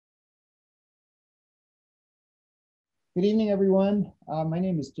Good evening, everyone. My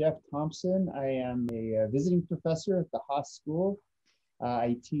name is Jeff Thompson. I am a visiting professor at the Haas School.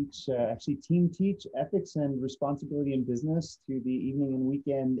 I teach, actually team teach ethics and responsibility in business to the evening and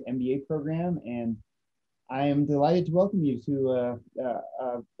weekend MBA program. And I am delighted to welcome you to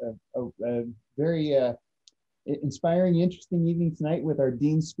a very inspiring, interesting evening tonight with our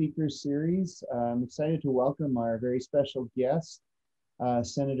Dean Speakers series. I'm excited to welcome our very special guest,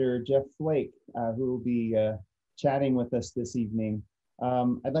 Senator Jeff Flake, who will be chatting with us this evening.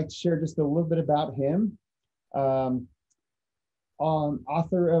 I'd like to share just a little bit about him.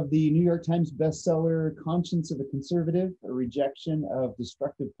 Author of the New York Times bestseller, Conscience of a Conservative, A Rejection of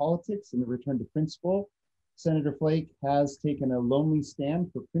Destructive Politics and the Return to Principle, Senator Flake has taken a lonely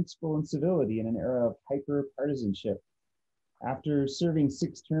stand for principle and civility in an era of hyper-partisanship. After serving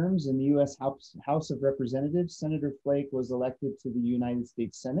 6 terms in the U.S. House of Representatives, Senator Flake was elected to the United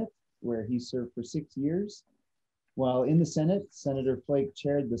States Senate, where he served for 6 years. While in the Senate, Senator Flake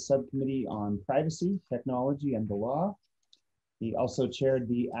chaired the Subcommittee on Privacy, Technology, and the Law. He also chaired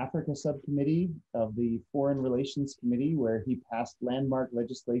the Africa Subcommittee of the Foreign Relations Committee, where he passed landmark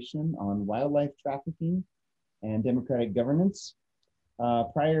legislation on wildlife trafficking and democratic governance.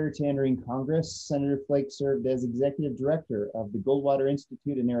 Prior to entering Congress, Senator Flake served as executive director of the Goldwater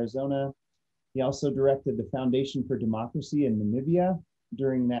Institute in Arizona. He also directed the Foundation for Democracy in Namibia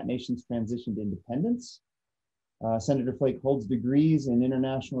during that nation's transition to independence. Senator Flake holds degrees in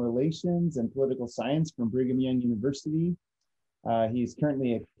international relations and political science from Brigham Young University. He's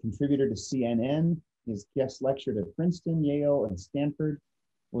currently a contributor to CNN. He's guest lectured at Princeton, Yale, and Stanford,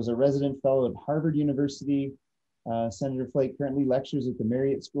 was a resident fellow at Harvard University. Senator Flake currently lectures at the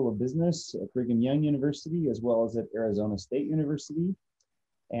Marriott School of Business at Brigham Young University, as well as at Arizona State University.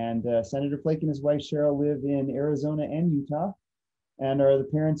 And Senator Flake and his wife, Cheryl, live in Arizona and Utah and are the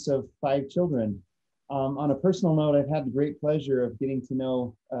parents of 5 children. On a personal note, I've had the great pleasure of getting to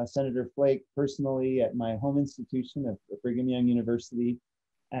know Senator Flake personally at my home institution of Brigham Young University.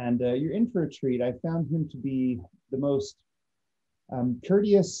 And you're in for a treat. I found him to be the most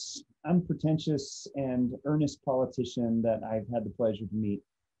courteous, unpretentious, and earnest politician that I've had the pleasure to meet.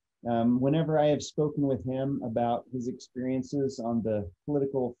 Whenever I have spoken with him about his experiences on the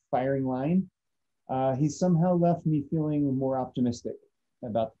political firing line, he's somehow left me feeling more optimistic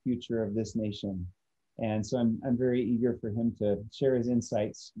about the future of this nation. And so I'm very eager for him to share his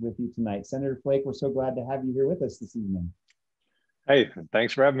insights with you tonight. Senator Flake, we're so glad to have you here with us this evening. Hey,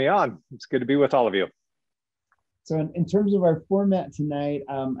 thanks for having me on. It's good to be with all of you. So in terms of our format tonight,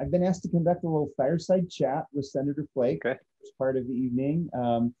 I've been asked to conduct a little fireside chat with Senator Flake as part of the evening.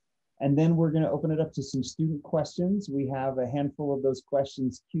 And then we're going to open it up to some student questions. We have a handful of those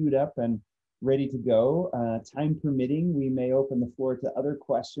questions queued up and ready to go. Time permitting, we may open the floor to other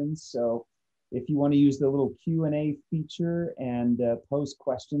questions. So if you want to use the little Q&A feature and pose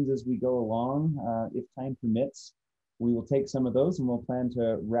questions as we go along, if time permits, we will take some of those and we'll plan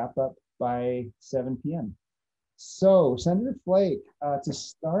to wrap up by 7 p.m. So, Senator Flake, to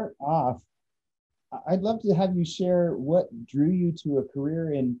start off, I'd love to have you share what drew you to a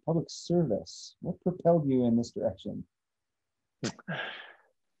career in public service. What propelled you in this direction?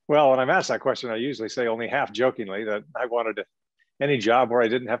 Well, when I'm asked that question, I usually say only half jokingly that I wanted any job where I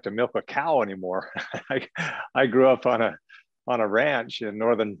didn't have to milk a cow anymore. I grew up on a ranch in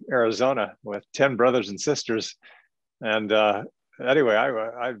northern Arizona with 10 brothers and sisters. And anyway,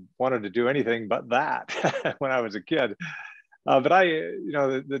 I wanted to do anything but that when I was a kid. But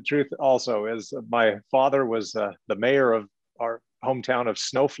the truth also is my father was the mayor of our hometown of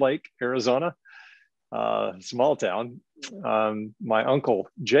Snowflake, Arizona, small town. My uncle,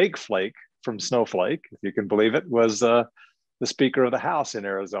 Jake Flake from Snowflake, if you can believe it, was the Speaker of the House in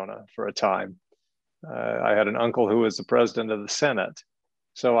Arizona for a time. I had an uncle who was the president of the Senate.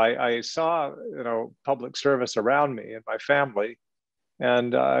 So I saw, public service around me and my family,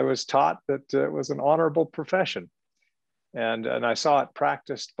 and I was taught that it was an honorable profession. And I saw it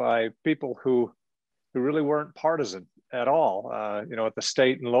practiced by people who really weren't partisan at all. At the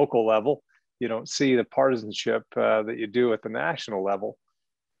state and local level, you don't see the partisanship that you do at the national level.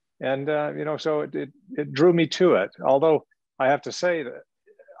 And, so it drew me to it. Although I have to say that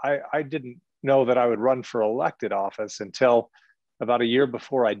I didn't know that I would run for elected office until about a year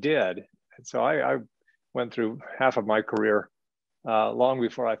before I did. And so I went through half of my career long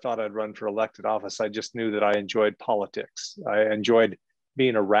before I thought I'd run for elected office. I just knew that I enjoyed politics. I enjoyed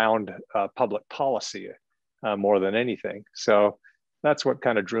being around public policy more than anything. So that's what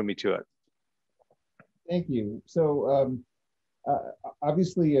kind of drew me to it. Thank you. So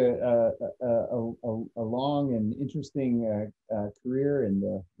Obviously a long and interesting career in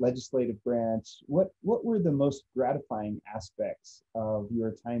the legislative branch. What were the most gratifying aspects of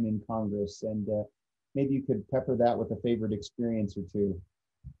your time in Congress? And maybe you could pepper that with a favorite experience or two.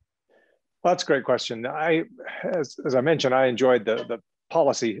 Well, that's a great question. As I mentioned, I enjoyed the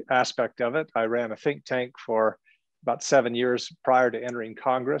policy aspect of it. I ran a think tank for about 7 years prior to entering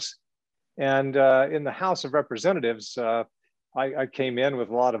Congress. And in the House of Representatives, I came in with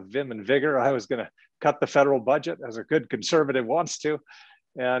a lot of vim and vigor. I was going to cut the federal budget, as a good conservative wants to.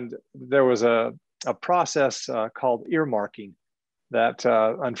 And there was a process called earmarking that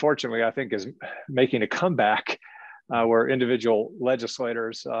unfortunately I think is making a comeback, where individual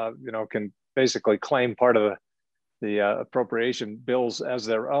legislators can basically claim part of the appropriation bills as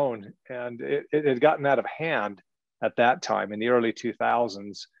their own. And it had gotten out of hand at that time in the early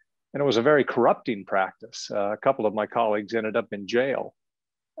 2000s. And it was a very corrupting practice. A couple of my colleagues ended up in jail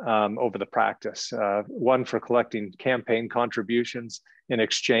over the practice. One for collecting campaign contributions in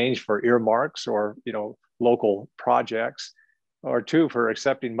exchange for earmarks or local projects, or two for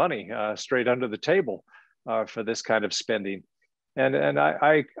accepting money straight under the table for this kind of spending. And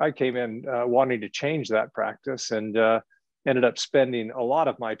I came in wanting to change that practice, and ended up spending a lot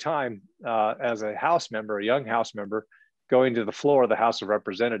of my time as a House member, a young House member, going to the floor of the House of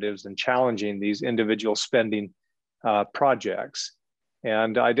Representatives and challenging these individual spending projects.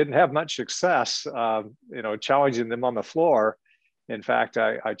 And I didn't have much success, challenging them on the floor. In fact,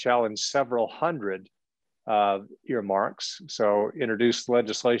 I challenged several hundred earmarks. So introduced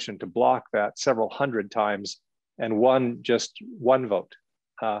legislation to block that several hundred times, and won just one vote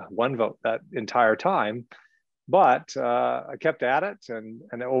that entire time. But I kept at it, and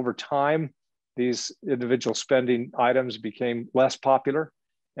over time, these individual spending items became less popular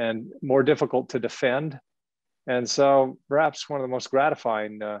and more difficult to defend. And so perhaps one of the most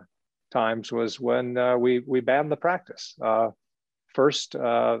gratifying times was when we banned the practice. First,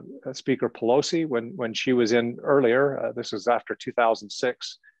 Speaker Pelosi, when she was in earlier, this was after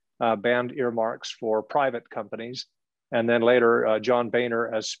 2006, banned earmarks for private companies. And then later, John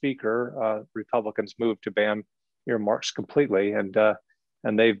Boehner as Speaker, Republicans moved to ban earmarks completely.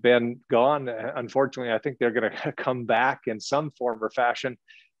 And they've been gone. Unfortunately, I think they're going to come back in some form or fashion.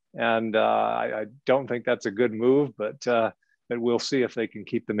 And I don't think that's a good move, but we'll see if they can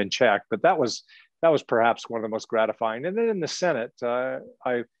keep them in check. But that was perhaps one of the most gratifying. And then in the Senate,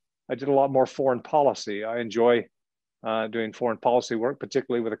 I did a lot more foreign policy. I enjoy doing foreign policy work,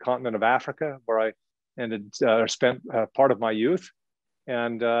 particularly with the continent of Africa, where I spent part of my youth.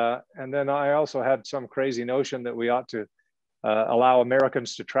 And then I also had some crazy notion that we ought to allow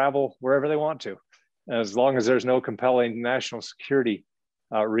Americans to travel wherever they want to, as long as there's no compelling national security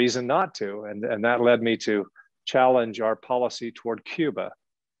reason not to. And that led me to challenge our policy toward Cuba.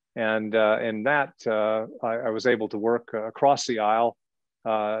 And in that, I was able to work across the aisle.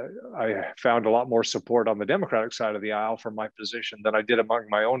 I found a lot more support on the Democratic side of the aisle for my position than I did among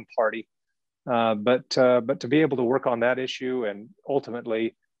my own party. But to be able to work on that issue, and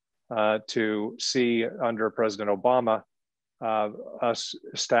ultimately to see under President Obama us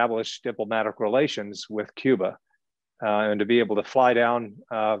establish diplomatic relations with Cuba, and to be able to fly down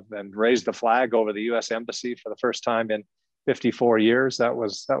and raise the flag over the U.S. Embassy for the first time in 54 years, that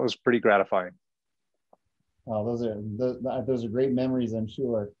was pretty gratifying. Oh, those are great memories, I'm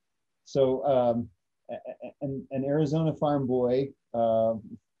sure. So an Arizona farm boy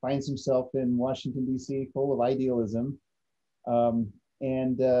finds himself in Washington, D.C., full of idealism.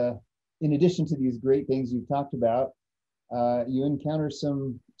 And in addition to these great things you've talked about, you encounter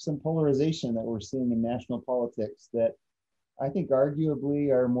some polarization that we're seeing in national politics that I think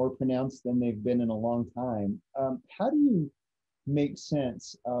arguably are more pronounced than they've been in a long time. How do you make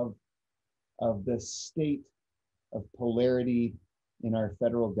sense of the state of polarity in our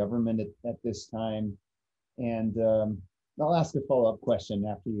federal government at this time? And I'll ask a follow-up question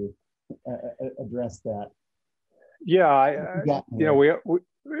after you address that. Yeah,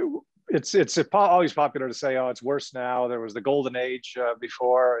 it's always popular to say, oh, it's worse now. There was the golden age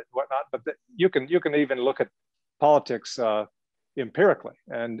before and whatnot. But you can even look at politics empirically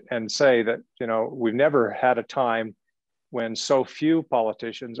and say that we've never had a time when so few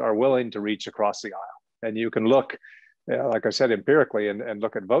politicians are willing to reach across the aisle. And you can look, like I said, empirically and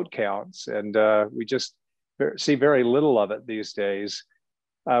look at vote counts, and we just see very little of it these days.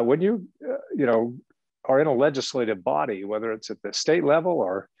 When you are in a legislative body, whether it's at the state level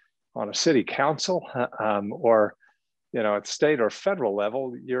or on a city council, or at state or federal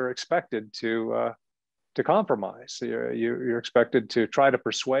level, you're expected to compromise. You're expected to try to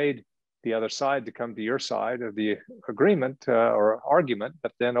persuade the other side to come to your side of the agreement or argument,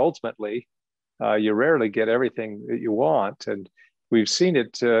 but then ultimately you rarely get everything that you want. And we've seen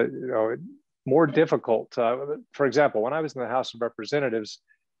it more difficult. For example, when I was in the House of Representatives,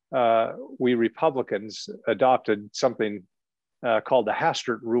 we Republicans adopted something called the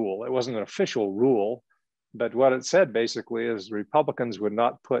Hastert Rule. It wasn't an official rule, but what it said basically is Republicans would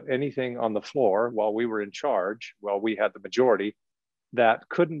not put anything on the floor while we were in charge, while we had the majority, that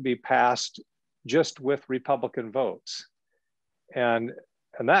couldn't be passed just with Republican votes. And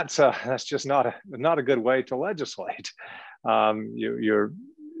that's just not a good way to legislate.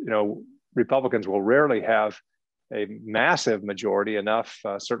 Republicans will rarely have a massive majority, enough,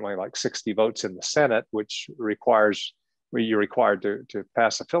 certainly like 60 votes in the Senate, which requires you're required to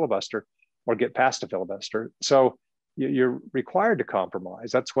pass a filibuster or get past a filibuster. So you're required to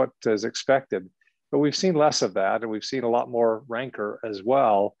compromise. That's what is expected. But we've seen less of that, and we've seen a lot more rancor as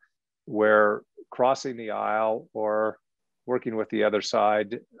well, where crossing the aisle or working with the other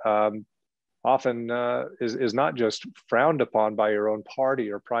side often is not just frowned upon by your own party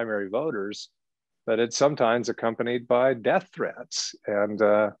or primary voters, but it's sometimes accompanied by death threats. And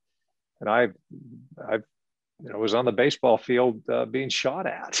I was on the baseball field being shot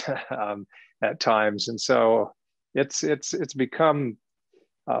at times, and so it's become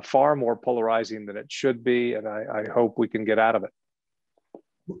far more polarizing than it should be, and I hope we can get out of it.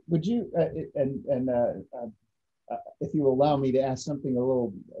 Would you if you allow me to ask something a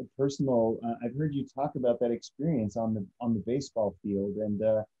little personal, I've heard you talk about that experience on the baseball field, and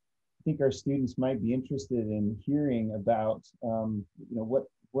I think our students might be interested in hearing about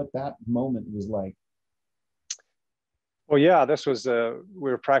what that moment was like. Well, yeah, this was we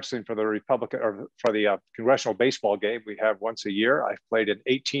were practicing for the Republican or for the congressional baseball game we have once a year. I've played in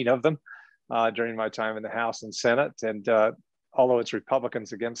 18 of them during my time in the House and Senate, and although it's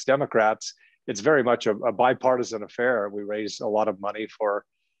Republicans against Democrats, it's very much a bipartisan affair. We raise a lot of money for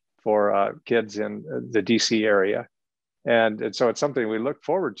kids in the DC area, and so it's something we look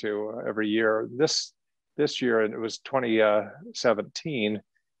forward to every year. This year, and it was 2017.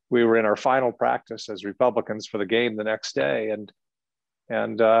 We were in our final practice as Republicans for the game the next day, and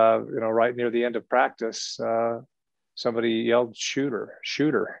right near the end of practice, somebody yelled "shooter,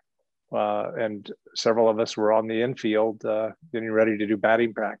 shooter," and several of us were on the infield getting ready to do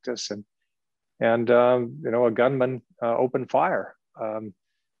batting practice, and a gunman opened fire.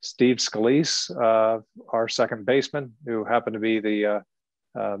 Steve Scalise, our second baseman, who happened to be the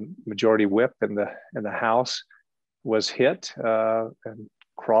majority whip in the House, was hit and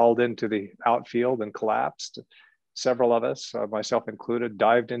crawled into the outfield and collapsed. Several of us, myself included,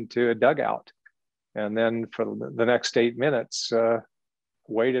 dived into a dugout, and then for the next 8 minutes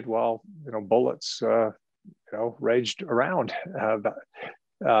waited while bullets raged around, and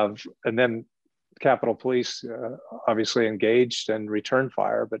then Capitol Police obviously engaged and returned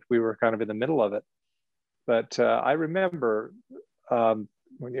fire, but we were kind of in the middle of it. But I remember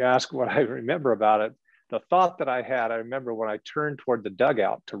when you ask what I remember about it, the thought that I remember when I turned toward the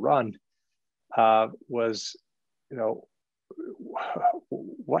dugout to run was,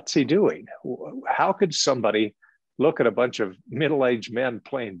 what's he doing? How could somebody look at a bunch of middle-aged men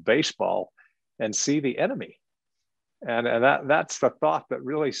playing baseball and see the enemy? And that's the thought that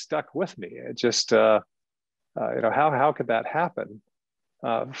really stuck with me. It just, how could that happen?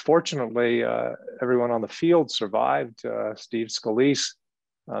 Fortunately, everyone on the field survived. Steve Scalise,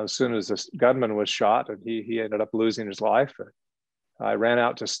 as soon as this gunman was shot, and he ended up losing his life, I ran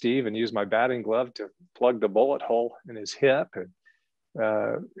out to Steve and used my batting glove to plug the bullet hole in his hip, and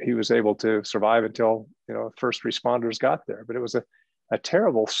he was able to survive until first responders got there. But it was a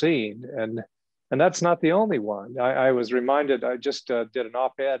terrible scene, and that's not the only one. I was reminded. I just did an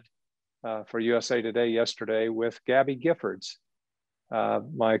op-ed for USA Today yesterday with Gabby Giffords,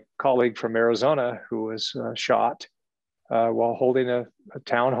 my colleague from Arizona, who was shot while holding a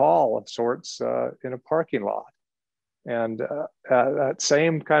town hall of sorts in a parking lot. And that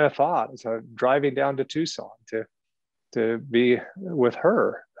same kind of thought, so driving down to Tucson to be with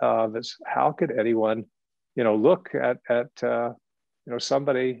her, how could anyone, look at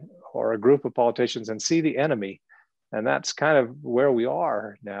somebody or a group of politicians and see the enemy? And that's kind of where we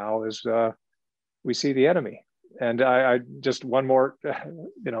are now, is we see the enemy. And I just one more,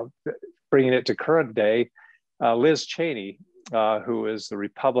 bringing it to current day, Liz Cheney, who is the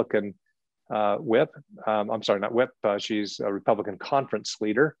Republican whip, I'm sorry, not whip, she's a Republican conference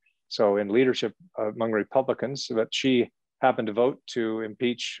leader. So in leadership among Republicans, but she happened to vote to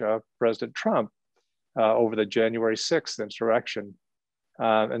impeach President Trump over the January 6th insurrection.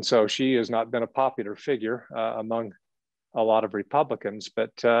 And so she has not been a popular figure among a lot of Republicans.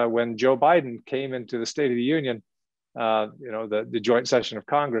 But when Joe Biden came into the State of the Union, the joint session of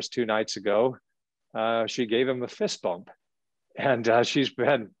Congress 2 nights ago, she gave him a fist bump. And she's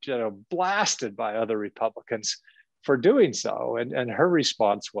been blasted by other Republicans for doing so. And her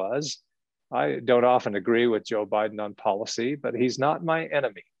response was, I don't often agree with Joe Biden on policy, but he's not my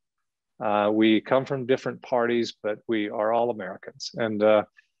enemy. We come from different parties, but we are all Americans. And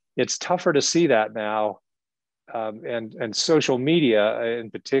it's tougher to see that now. And social media in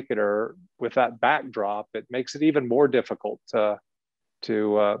particular, with that backdrop, it makes it even more difficult to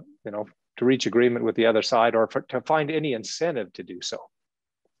reach agreement with the other side, or to find any incentive to do so.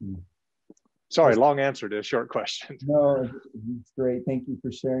 Sorry, long answer to a short question. No, it's great. Thank you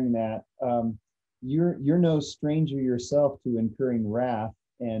for sharing that. You're no stranger yourself to incurring wrath,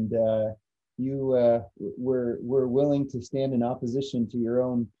 and you were willing to stand in opposition to your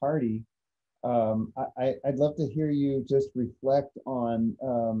own party. I'd love to hear you just reflect on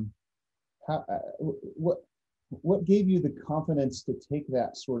what gave you the confidence to take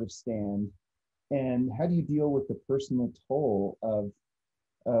that sort of stand, and how do you deal with the personal toll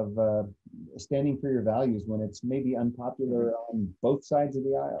of standing for your values when it's maybe unpopular on both sides of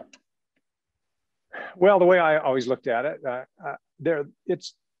the aisle? Well, the way I always looked at it,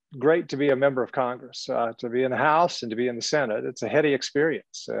 it's great to be a member of Congress, to be in the House and to be in the Senate. It's a heady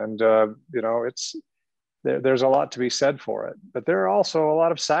experience, and there's a lot to be said for it. But there are also a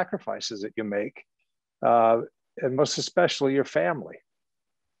lot of sacrifices that you make, and most especially your family.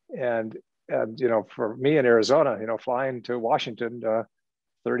 And for me in Arizona, flying to Washington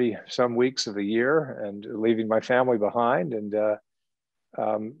 30 some weeks of the year and leaving my family behind, and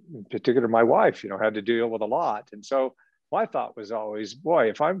in particular my wife, had to deal with a lot. And so my thought was always, boy,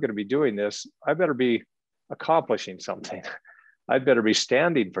 if I'm going to be doing this, I better be accomplishing something. I better be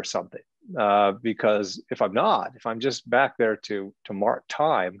standing for something, because if I'm just back there to mark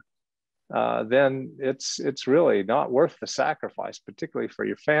time, then it's really not worth the sacrifice, particularly for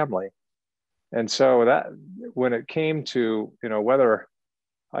your family. And so that when it came to whether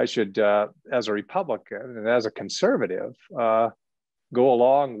I should, as a Republican and as a conservative, go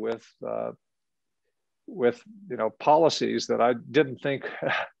along with policies that I didn't think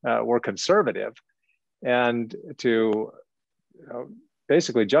were conservative, and to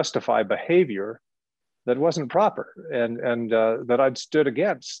basically justify behavior that wasn't proper, and that I'd stood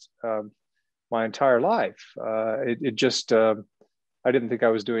against my entire life. I didn't think I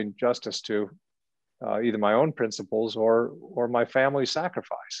was doing justice to either my own principles or my family's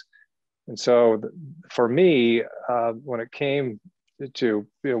sacrifice. And so for me, when it came to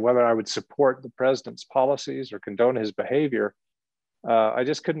whether I would support the president's policies or condone his behavior, I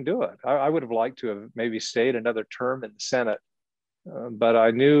just couldn't do it. I would have liked to have maybe stayed another term in the Senate, but I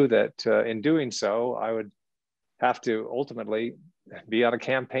knew that in doing so, I would have to ultimately be on a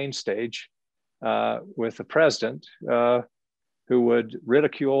campaign stage with the president who would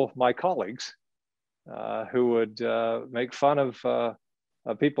ridicule my colleagues, who would make fun of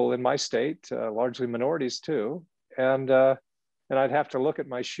people in my state, largely minorities too, and I'd have to look at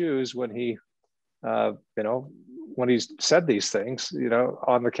my shoes when he, when he's said these things,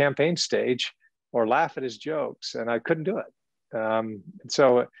 on the campaign stage, or laugh at his jokes, and I couldn't do it. And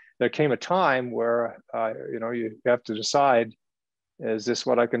so there came a time where, you have to decide, is this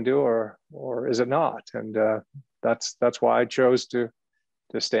what I can do, or is it not? And that's why I chose to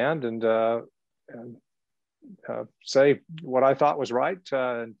stand and say what I thought was right,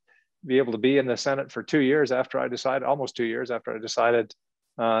 and be able to be in the Senate for 2 years after I decided, almost 2 years after I decided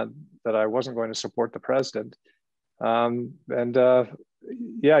that I wasn't going to support the president. Yeah,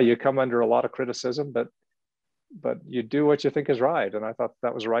 you come under a lot of criticism, but you do what you think is right. And I thought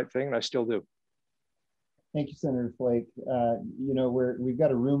that was the right thing, and I still do. Thank you, Senator Flake. We've got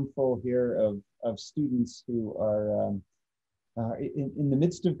a room full here of students who are in the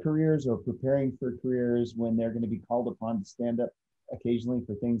midst of careers or preparing for careers, when they're going to be called upon to stand up occasionally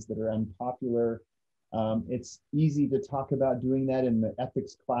for things that are unpopular. It's easy to talk about doing that in the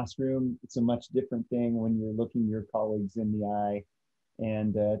ethics classroom. It's a much different thing when you're looking your colleagues in the eye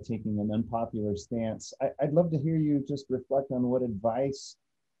and taking an unpopular stance. I'd love to hear you just reflect on what advice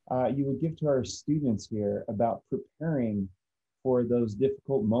you would give to our students here about preparing for those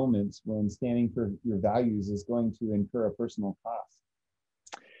difficult moments when standing for your values is going to incur a personal cost.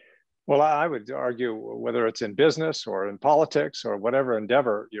 Well, I would argue, whether it's in business or in politics or whatever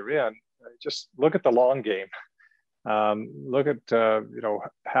endeavor you're in, just look at the long game. Look at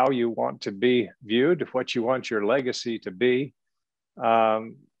how you want to be viewed, what you want your legacy to be,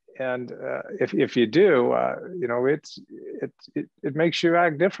 and if you do, it makes you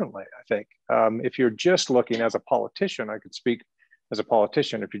act differently, I think. If you're just looking as a politician, I could speak as a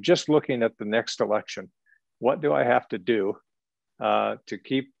politician, if you're just looking at the next election, what do I have to do to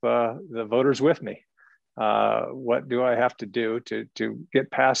keep the voters with me? What do I have to do to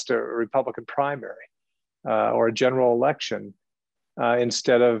get past a Republican primary or a general election?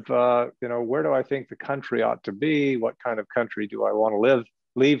 Instead of, where do I think the country ought to be? What kind of country do I want to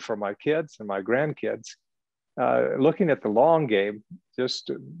leave for my kids and my grandkids? Looking at the long game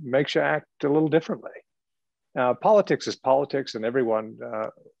just makes you act a little differently. Politics is politics, and everyone,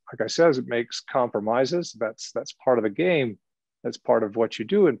 like I said, it makes compromises. That's part of the game. That's part of what you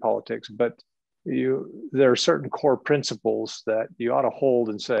do in politics. But there are certain core principles that you ought to hold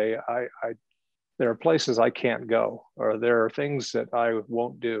and say, there are places I can't go, or there are things that I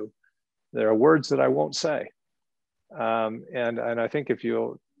won't do. There are words that I won't say. And I think if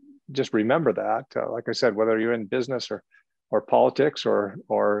you'll just remember that, like I said, whether you're in business or politics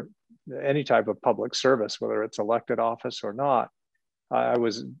or any type of public service, whether it's elected office or not, I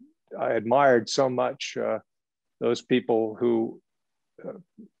admired so much those people who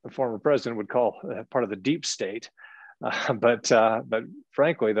the former president would call part of the deep state, but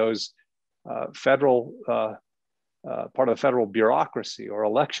frankly, those federal part of the federal bureaucracy or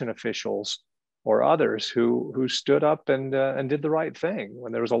election officials or others who stood up and did the right thing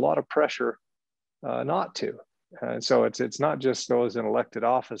when there was a lot of pressure not to. And so it's not just those in elected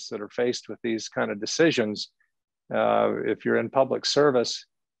office that are faced with these kind of decisions. If you're in public service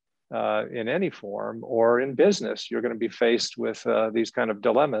in any form or in business, you're going to be faced with these kind of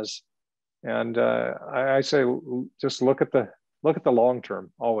dilemmas. And I say just look at the long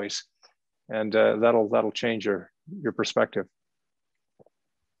term always, and that'll change your perspective.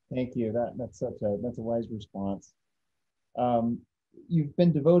 Thank you. That's a wise response. You've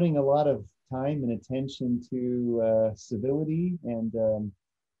been devoting a lot of time and attention to civility and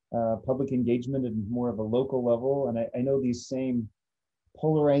public engagement at more of a local level. And I know these same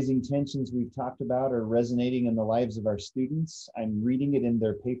polarizing tensions we've talked about are resonating in the lives of our students. I'm reading it in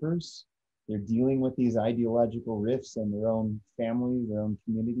their papers. They're dealing with these ideological rifts in their own families, their own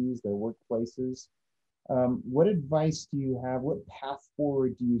communities, their workplaces. What advice do you have? What path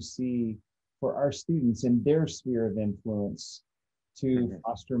forward do you see for our students in their sphere of influence to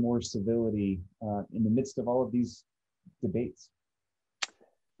foster more civility in the midst of all of these debates?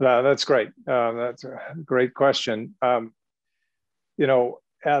 That's great. That's a great question. As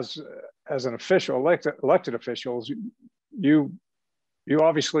an official, elected officials, you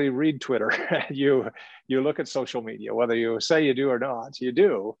obviously read Twitter. you look at social media, whether you say you do or not, you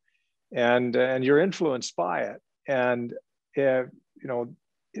do, and you're influenced by it. And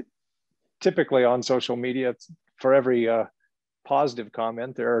typically on social media, for every positive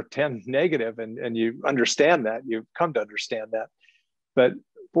comment, there are 10 negative, and you understand that. You've come to understand that. But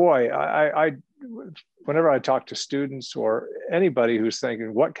boy, I whenever I talk to students or anybody who's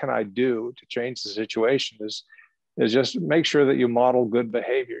thinking, what can I do to change the situation, is just make sure that you model good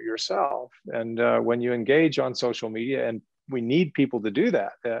behavior yourself. And when you engage on social media, and we need people to do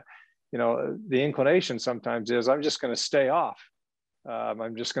that, the inclination sometimes is, I'm just going to stay off.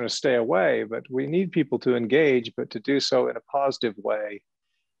 I'm just going to stay away. But we need people to engage, but to do so in a positive way.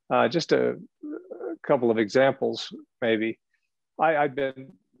 Just a couple of examples, maybe. I've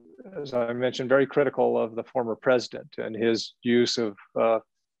been, as I mentioned, very critical of the former president and his use of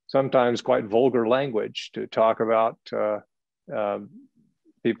sometimes quite vulgar language to talk about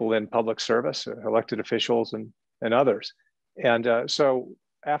people in public service, elected officials, and others. And so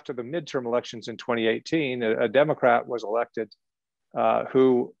after the midterm elections in 2018, a Democrat was elected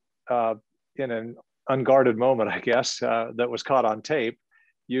who, in an unguarded moment, I guess, that was caught on tape,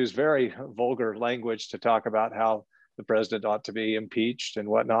 used very vulgar language to talk about how the president ought to be impeached and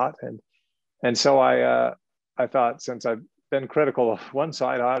whatnot. And so I thought, since I've been critical of one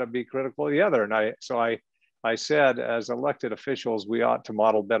side, I ought to be critical of the other. And I said, as elected officials, we ought to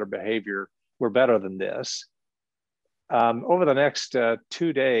model better behavior. We're better than this. Over the next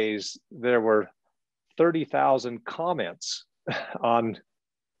 2 days, there were 30,000 comments on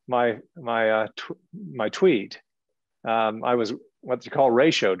my tweet. I was what you call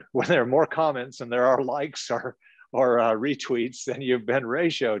ratioed, when there are more comments than there are likes or retweets, then you've been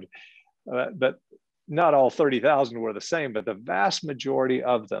ratioed. But not all 30,000 were the same, but the vast majority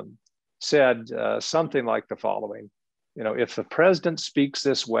of them said something like the following: if the president speaks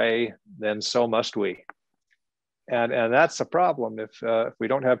this way, then so must we. And that's the problem. If we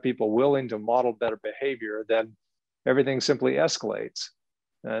don't have people willing to model better behavior, then everything simply escalates.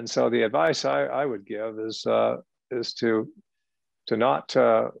 And so the advice I would give is to not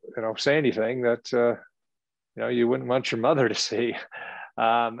say anything that you wouldn't want your mother to see.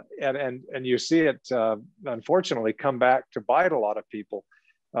 And you see it unfortunately come back to bite a lot of people.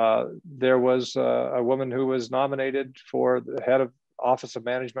 There was a woman who was nominated for the head of Office of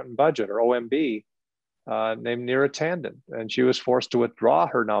Management and Budget, or OMB, named Neera Tanden, and she was forced to withdraw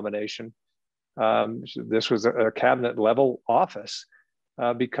her nomination. This was a cabinet level office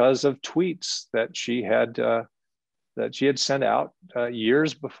because of tweets that she had sent out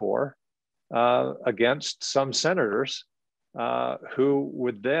years before against some senators who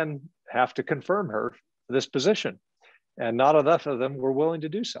would then have to confirm her for this position. And not enough of them were willing to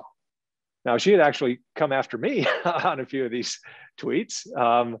do so. Now, she had actually come after me on a few of these tweets,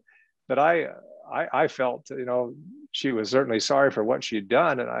 but I felt, she was certainly sorry for what she'd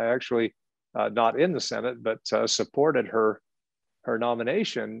done. And I actually, not in the Senate, but supported her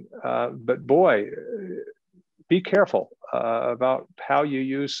nomination. But boy, be careful about how you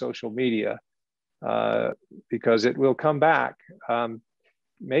use social media, because it will come back,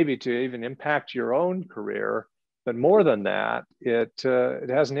 maybe to even impact your own career. But more than that, it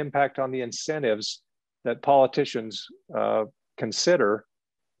has an impact on the incentives that politicians consider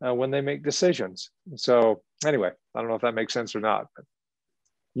when they make decisions. So anyway, I don't know if that makes sense or not. But.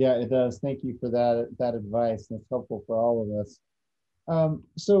 Yeah, it does. Thank you for that advice. That's helpful for all of us.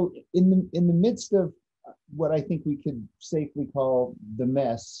 So in the midst of what I think we could safely call the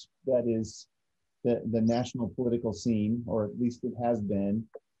mess that is the national political scene, or at least it has been,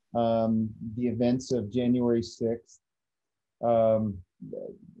 the events of January 6th, a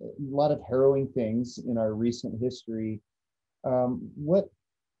lot of harrowing things in our recent history.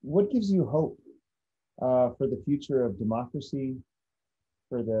 What gives you hope for the future of democracy,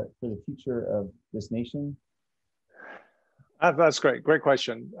 for the future of this nation? That's great. Great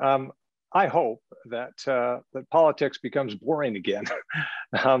question. I hope that politics becomes boring again.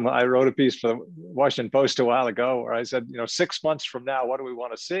 I wrote a piece for the Washington Post a while ago where I said, 6 months from now, what do we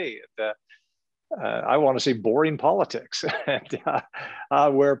want to see? I want to see boring politics, and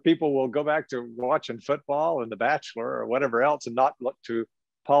where people will go back to watching football and The Bachelor or whatever else, and not look to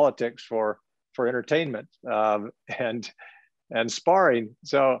politics for entertainment and sparring.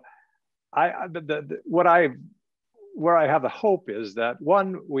 So where I have the hope is that,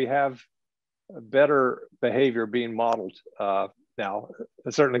 one, we have better behavior being modeled now,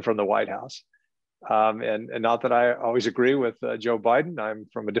 certainly from the White House. And not that I always agree with Joe Biden. I'm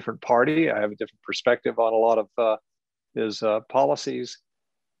from a different party. I have a different perspective on a lot of his policies,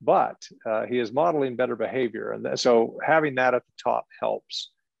 but he is modeling better behavior. And so having that at the top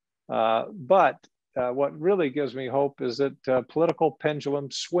helps. But what really gives me hope is that political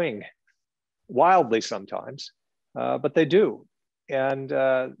pendulums swing wildly sometimes, but they do. And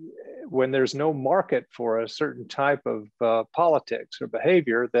when there's no market for a certain type of politics or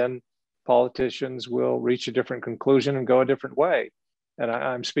behavior, then politicians will reach a different conclusion and go a different way. And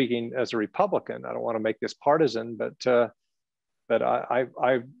I'm speaking as a Republican. I don't want to make this partisan, but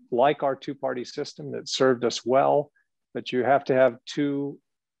I like our two-party system that served us well. But you have to have two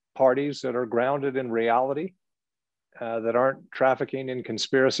parties that are grounded in reality, that aren't trafficking in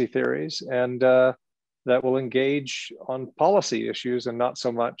conspiracy theories, and that will engage on policy issues and not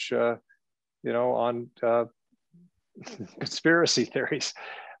so much, on conspiracy theories.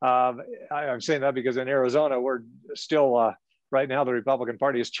 I'm saying that because in Arizona, we're still, right now, the Republican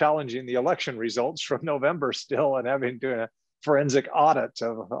Party is challenging the election results from November still, and having to do a forensic audit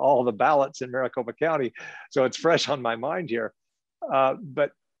of all the ballots in Maricopa County. So it's fresh on my mind here.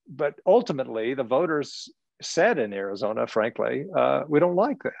 But ultimately, the voters said in Arizona, frankly, we don't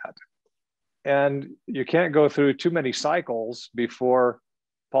like that. And you can't go through too many cycles before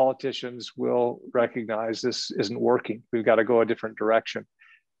politicians will recognize this isn't working. We've got to go a different direction.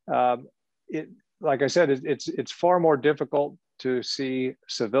 Like I said, it's far more difficult to see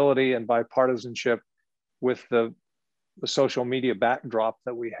civility and bipartisanship with the social media backdrop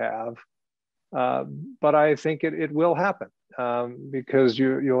that we have. But I think it will happen, because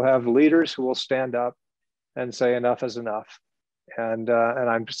you'll have leaders who will stand up and say enough is enough. And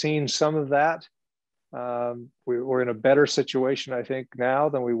I'm seeing some of that. We're in a better situation, I think, now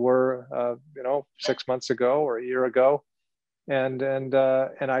than we were, 6 months ago or a year ago. And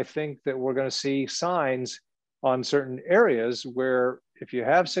I think that we're going to see signs on certain areas where, if you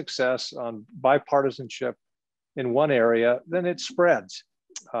have success on bipartisanship in one area, then it spreads,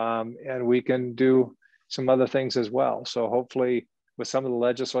 and we can do some other things as well. So hopefully, with some of the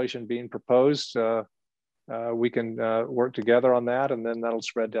legislation being proposed, we can work together on that, and then that'll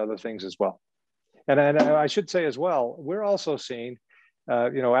spread to other things as well. And I should say as well, we're also seeing,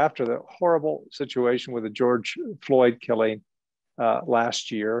 after the horrible situation with the George Floyd killing,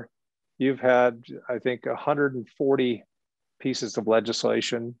 last year, you've had, I think, 140 pieces of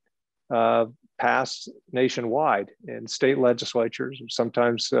legislation passed nationwide in state legislatures,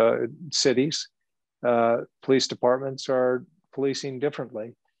 sometimes cities. Police departments are policing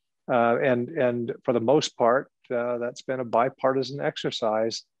differently. And for the most part, that's been a bipartisan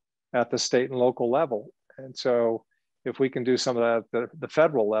exercise at the state and local level. And so if we can do some of that at the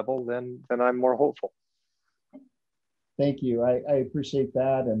federal level, then I'm more hopeful. Thank you. I appreciate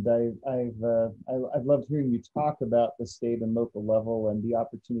that, and I've loved hearing you talk about the state and local level and the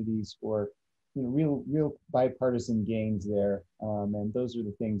opportunities for real bipartisan gains there. And those are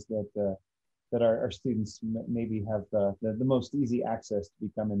the things that our students maybe have the most easy access to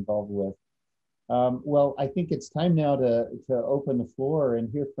become involved with. Well, I think it's time now to open the floor and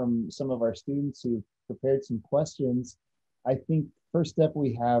hear from some of our students who've prepared some questions. I think first up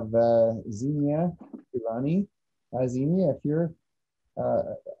we have Zinnia Irani. Zinnia, if you're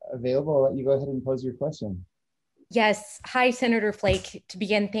available, I'll let you go ahead and pose your question. Yes. Hi, Senator Flake. To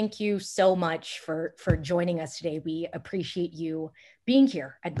begin, thank you so much for joining us today. We appreciate you being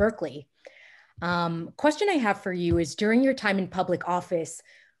here at Berkeley. Question I have for you is, during your time in public office,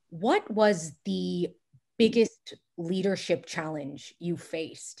 what was the biggest leadership challenge you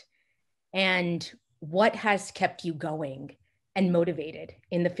faced? And what has kept you going and motivated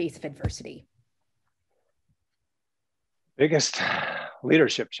in the face of adversity? Biggest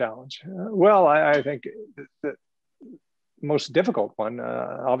leadership challenge? Well, I think the most difficult one,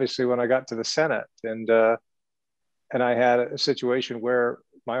 obviously, when I got to the Senate, and I had a situation where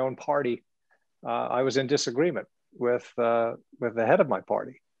my own party, I was in disagreement with the head of my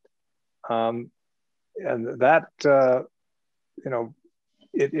party, and that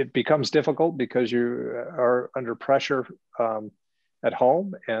it becomes difficult because you are under pressure at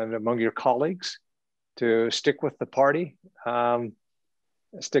home and among your colleagues to stick with the party,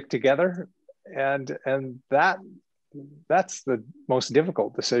 stick together, and that's the most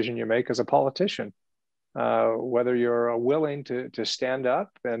difficult decision you make as a politician. Whether you're willing to stand up.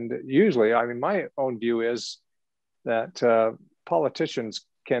 And usually, I mean, my own view is that politicians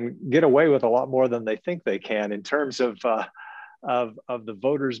can get away with a lot more than they think they can in terms of the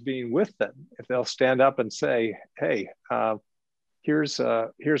voters being with them. If they'll stand up and say, hey, here's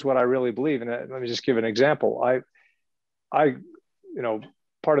what I really believe. And let me just give an example. I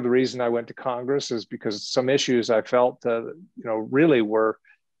part of the reason I went to Congress is because some issues I felt, really were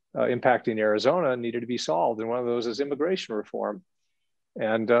impacting Arizona and needed to be solved. And one of those is immigration reform.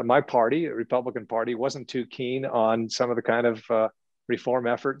 And my party, the Republican Party, wasn't too keen on some of the kind of reform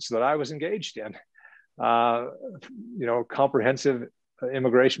efforts that I was engaged in. Comprehensive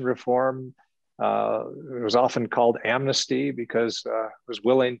immigration reform. It was often called amnesty because it was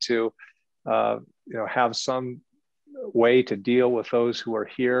willing to, have some way to deal with those who are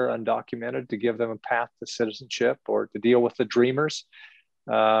here undocumented, to give them a path to citizenship, or to deal with the dreamers,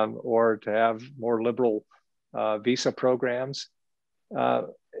 or to have more liberal visa programs.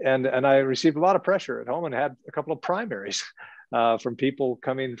 And I received a lot of pressure at home and had a couple of primaries from people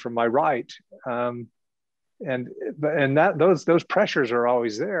coming from my right. And those pressures are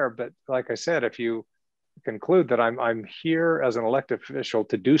always there. But like I said, if you conclude that I'm here as an elected official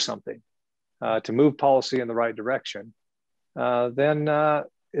to do something, to move policy in the right direction, then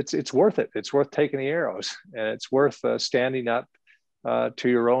it's worth it. It's worth taking the arrows, and it's worth standing up to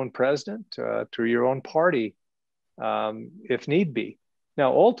your own president, to your own party, if need be.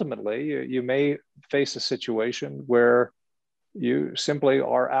 Now, ultimately, you may face a situation where you simply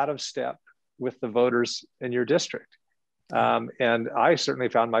are out of step with the voters in your district. And I certainly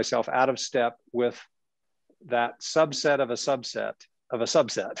found myself out of step with that subset of a subset of a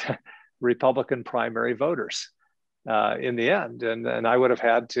subset, Republican primary voters in the end. And I would have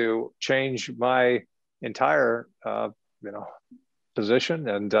had to change my entire, position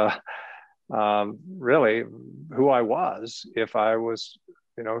and really who I was if I was,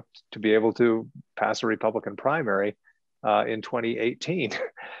 to be able to pass a Republican primary in 2018.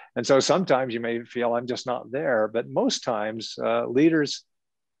 And so sometimes you may feel I'm just not there, but most times leaders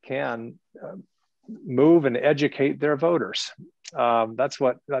can move and educate their voters. That's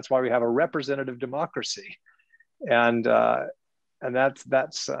why we have a representative democracy. And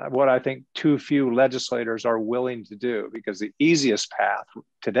that's what I think too few legislators are willing to do, because the easiest path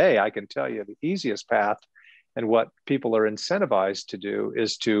today, I can tell you, the easiest path and what people are incentivized to do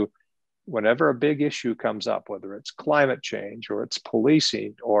is to, whenever a big issue comes up, whether it's climate change or it's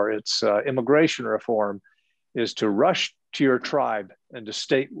policing or it's immigration reform, is to rush to your tribe and to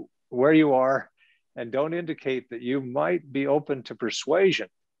state where you are, and don't indicate that you might be open to persuasion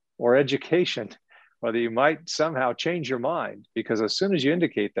or education or that you might somehow change your mind, because as soon as you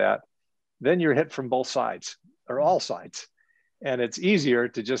indicate that, then you're hit from both sides or all sides. And it's easier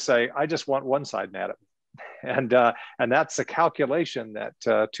to just say, I just want one side mad at me. And that's the calculation that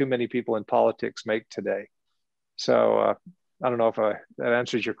too many people in politics make today. So I don't know if that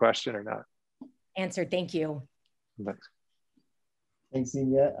answers your question or not. Answered, thank you. Thanks. Thanks,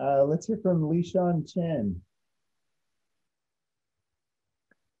 Inya. Let's hear from Lishan Chen.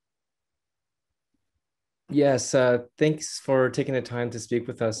 Yes, thanks for taking the time to speak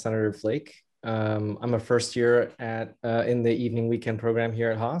with us, Senator Flake. I'm a first year in the evening weekend program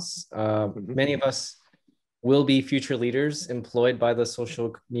here at Haas. Many of us will be future leaders employed by the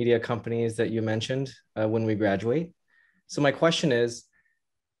social media companies that you mentioned when we graduate. So my question is,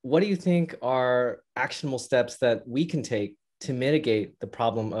 what do you think are actionable steps that we can take to mitigate the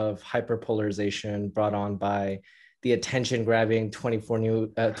problem of hyperpolarization brought on by the attention-grabbing 24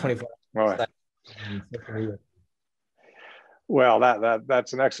 Well,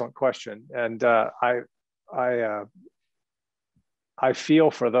 that's an excellent question, and I feel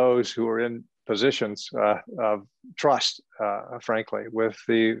for those who are in positions of trust, frankly, with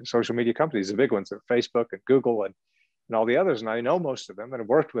the social media companies, the big ones, Facebook and Google and all the others, and I know most of them and have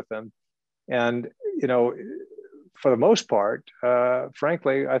worked with them, and for the most part,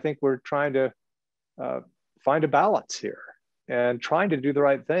 frankly, I think we're trying to find a balance here and trying to do the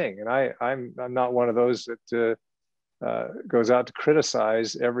right thing. And I'm not one of those that goes out to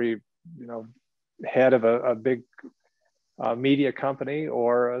criticize every head of a big media company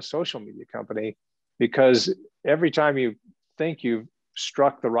or a social media company, because every time you think you've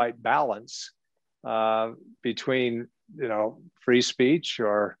struck the right balance between free speech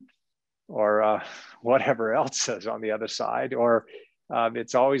or whatever else is on the other side, or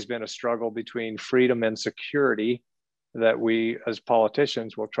it's always been a struggle between freedom and security that we as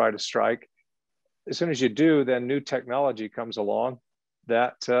politicians will try to strike. As soon as you do, then new technology comes along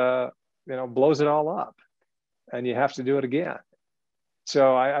that blows it all up, and you have to do it again.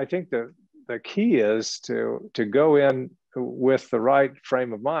 So I think the key is to go in with the right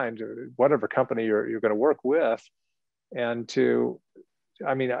frame of mind, whatever company you're going to work with, and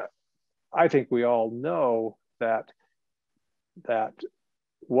I think we all know that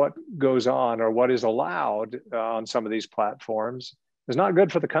what goes on or what is allowed on some of these platforms is not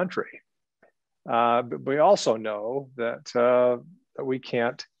good for the country. But we also know that we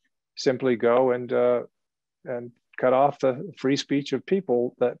can't simply go and cut off the free speech of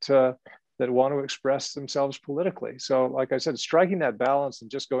people that want to express themselves politically. So, like I said, striking that balance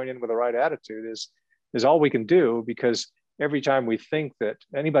and just going in with the right attitude is all we can do, because every time we think that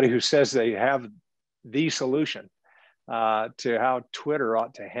anybody who says they have the solution to how Twitter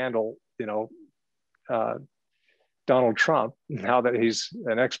ought to handle, Donald Trump, now that he's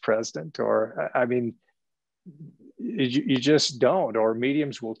an ex-president, or you just don't, or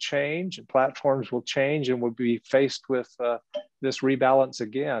mediums will change and platforms will change, and we'll be faced with this rebalance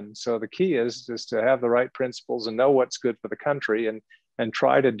again. So the key is just to have the right principles and know what's good for the country, and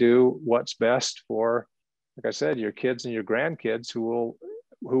try to do what's best for, like I said, your kids and your grandkids who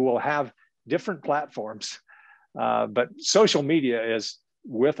will have different platforms. But social media is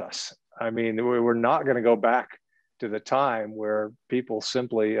with us. We're not going to go back to the time where people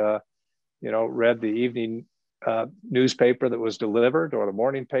simply, read the evening newspaper that was delivered, or the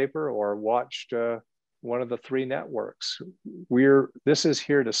morning paper, or watched one of the three networks. This is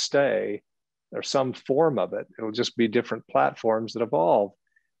here to stay. There's some form of it. It'll just be different platforms that evolve.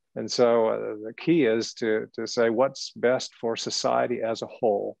 And so the key is to say what's best for society as a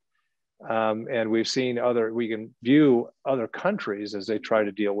whole. And we've seen we can view other countries as they try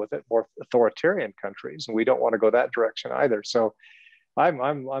to deal with it, more authoritarian countries, and we don't want to go that direction either. So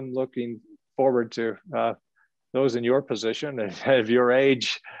I'm looking forward to those in your position and of your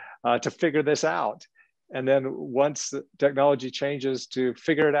age to figure this out. And then once the technology changes, to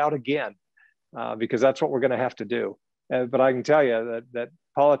figure it out again, because that's what we're going to have to do. But I can tell you that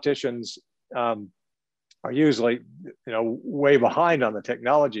politicians are usually, way behind on the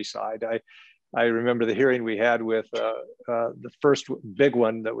technology side. I remember the hearing we had with the first big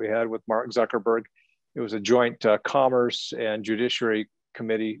one that we had with Mark Zuckerberg. It was a joint Commerce and Judiciary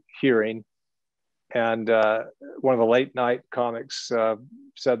Committee hearing. And one of the late night comics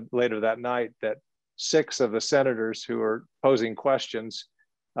said later that night that 6 of the senators who were posing questions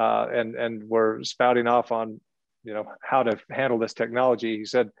and were spouting off on, how to handle this technology, he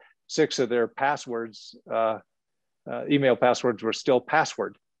said 6 of their passwords, email passwords, were still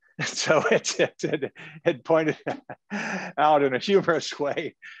password. So it pointed out in a humorous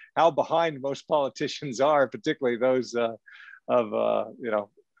way how behind most politicians are, particularly those of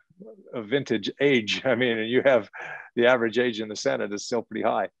a vintage age. I mean, you have the average age in the Senate is still pretty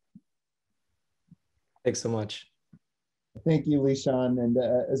high. Thanks so much. Thank you, Lishan. And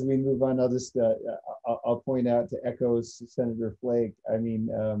as we move on, I'll point out to echo Senator Flake. I mean,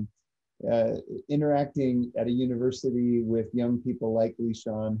 interacting at a university with young people like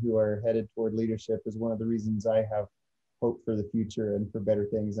Lishan who are headed toward leadership is one of the reasons I have hope for the future and for better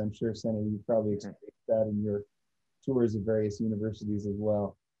things. I'm sure, Senator, you probably experienced that in your tours of various universities as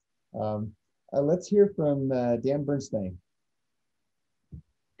well. Let's hear from Dan Bernstein.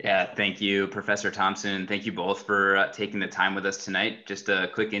 Yeah, thank you, Professor Thompson. Thank you both for taking the time with us tonight. Just a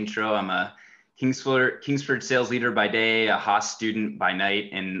quick intro. I'm a Kingsford sales leader by day, a Haas student by night,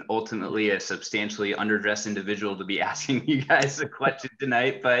 and ultimately a substantially underdressed individual to be asking you guys a question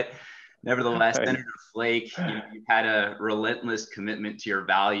tonight. But nevertheless, Senator Flake, you've had a relentless commitment to your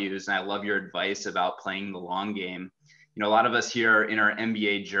values, and I love your advice about playing the long game. A lot of us here are in our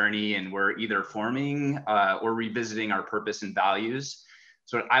MBA journey, and we're either forming or revisiting our purpose and values.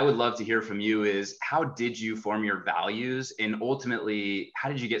 So what I would love to hear from you is, how did you form your values, and ultimately, how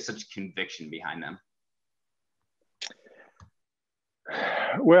did you get such conviction behind them?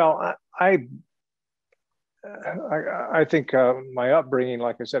 Well, I think my upbringing,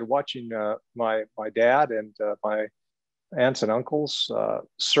 like I said, watching my dad and my aunts and uncles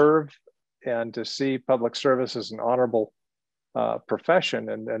serve, and to see public service as an honorable profession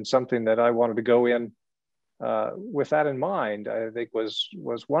and something that I wanted to go in with that in mind, I think was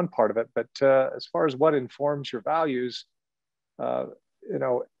one part of it. But as far as what informs your values,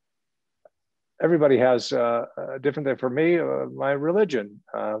 everybody has a different thing. For me, my religion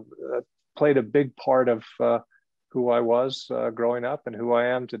played a big part of who I was growing up and who I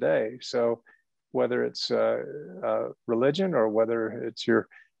am today. So whether it's religion, or whether it's your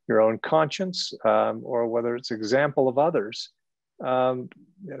own conscience, or whether it's example of others,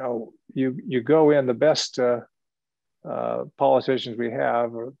 you go in, the best politicians we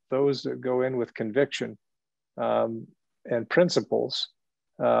have are those that go in with conviction and principles,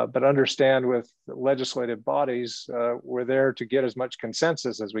 but understand with legislative bodies, we're there to get as much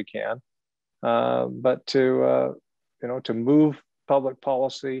consensus as we can, but to move public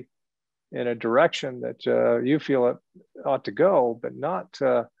policy in a direction that you feel it ought to go, but not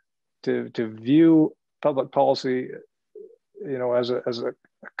to view public policy, as a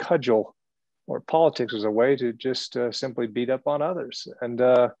cudgel, or politics as a way to just simply beat up on others. And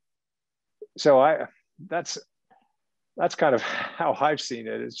so that's kind of how I've seen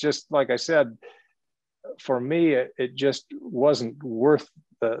it. It's just, like I said, for me, it just wasn't worth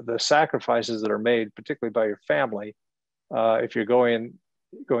the sacrifices that are made, particularly by your family, if you're going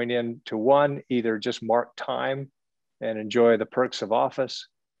into one, either just mark time and enjoy the perks of office,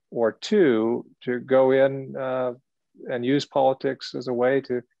 or two, to go in and use politics as a way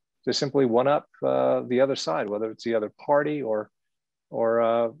to simply one up the other side, whether it's the other party or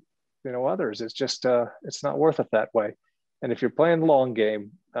others. It's just it's not worth it that way. And if you're playing the long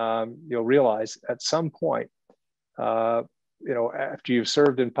game, you'll realize at some point, after you've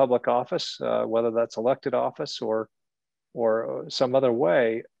served in public office, whether that's elected office or some other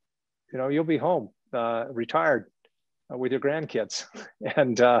way, you'll be home, retired, with your grandkids,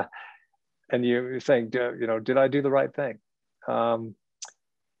 and you think, did I do the right thing?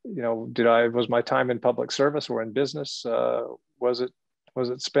 Was my time in public service or in business, was it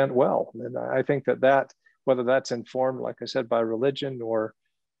spent well? And I think that whether that's informed, like I said, by religion or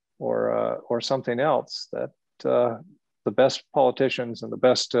something else, that the best politicians and the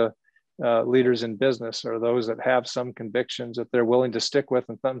best leaders in business are those that have some convictions that they're willing to stick with,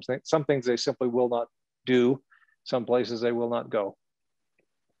 and some things they simply will not do, some places they will not go.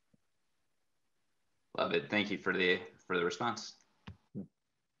 Love it. Thank you for the response.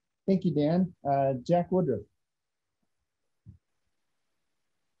 Thank you, Dan. Jack Woodruff.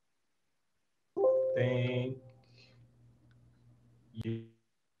 Thank you.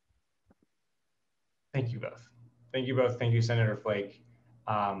 Thank you both. Thank you both. Thank you, Senator Flake.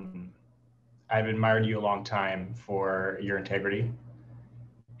 I've admired you a long time for your integrity,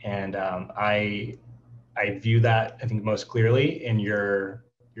 and I view that, I think, most clearly in your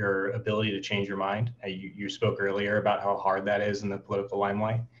ability to change your mind. You spoke earlier about how hard that is in the political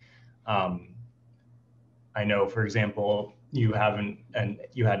limelight. I know, for example, you had an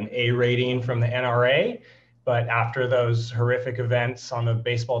A rating from the NRA, but after those horrific events on the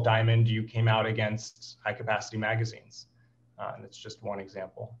baseball diamond, you came out against high capacity magazines. And it's just one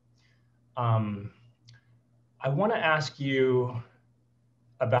example. I want to ask you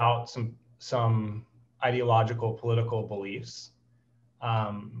about some ideological political beliefs.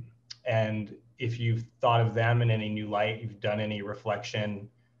 And if you've thought of them in any new light, you've done any reflection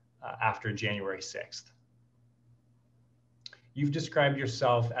after January 6th. You've described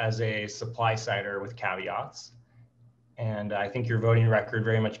yourself as a supply sider with caveats, and I think your voting record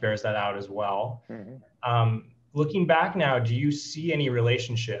very much bears that out as well. Mm-hmm. Looking back now, do you see any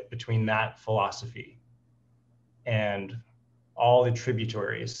relationship between that philosophy and all the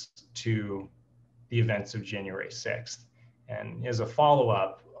tributaries to the events of January 6th? And as a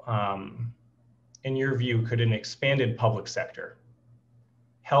follow-up, in your view, could an expanded public sector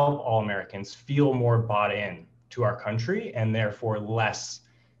help all Americans feel more bought in to our country and therefore less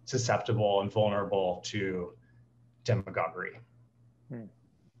susceptible and vulnerable to demagoguery?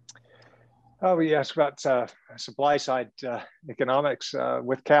 Oh, we asked about supply side economics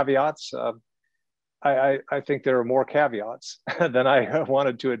with caveats. I think there are more caveats than I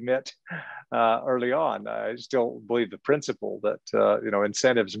wanted to admit early on. I still believe the principle that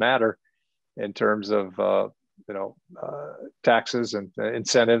incentives matter in terms of taxes and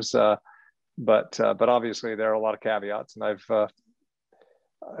incentives, but obviously there are a lot of caveats, and I've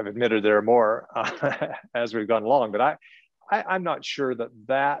admitted there are more as we've gone along. But I'm not sure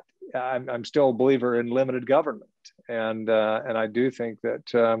that I'm still a believer in limited government, and I do think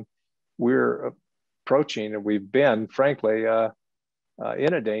that we're approaching, and we've been, frankly,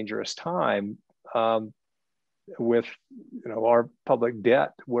 in a dangerous time with our public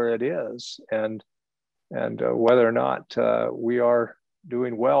debt where it is, and whether or not we are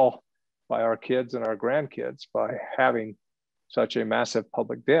doing well by our kids and our grandkids by having such a massive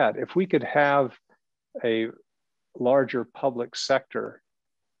public debt. If we could have a larger public sector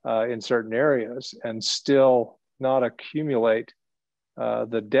in certain areas and still not accumulate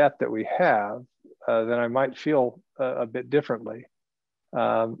the debt that we have, then I might feel a bit differently,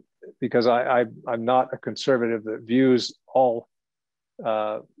 because I'm not a conservative that views all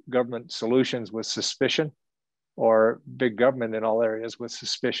government solutions with suspicion, or big government in all areas with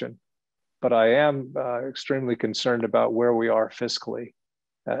suspicion. But I am extremely concerned about where we are fiscally.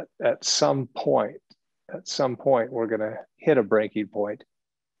 At some point, we're going to hit a breaking point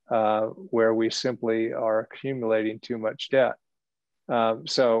where we simply are accumulating too much debt.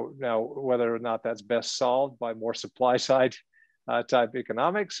 So now, whether or not that's best solved by more supply side type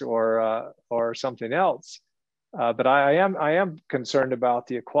economics or something else, but I am concerned about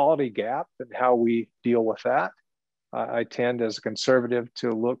the equality gap and how we deal with that. I tend, as a conservative, to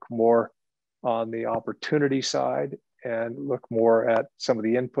look more on the opportunity side and look more at some of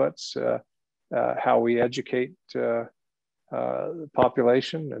the inputs, how we educate the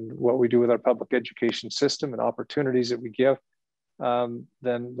population and what we do with our public education system and opportunities that we give,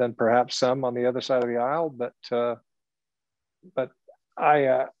 than perhaps some on the other side of the aisle. But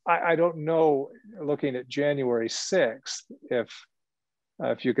I don't know, looking at January 6th,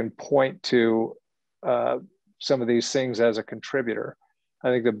 if you can point to some of these things as a contributor. I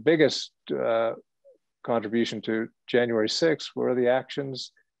think the biggest contribution to January 6th were the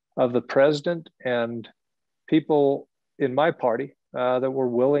actions of the president and people in my party that were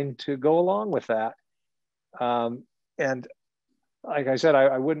willing to go along with that. And like I said,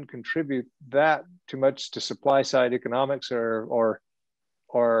 I wouldn't contribute that too much to supply side economics or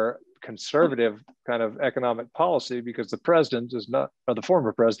conservative kind of economic policy, because the president is not, or the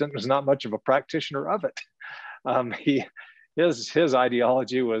former president was not much of a practitioner of it. His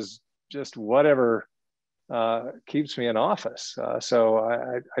ideology was just whatever keeps me in office. So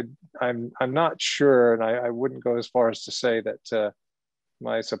I'm not sure, and I wouldn't go as far as to say that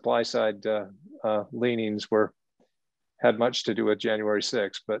my supply side leanings had much to do with January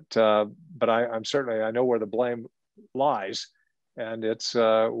 6th, but I'm certainly, I know where the blame lies, and it's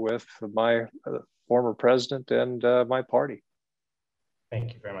with my former president and my party.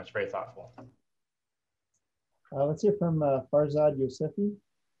 Thank you very much. Very thoughtful. Let's hear from Farzad Yosefi.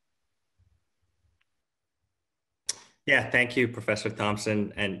 Yeah, thank you, Professor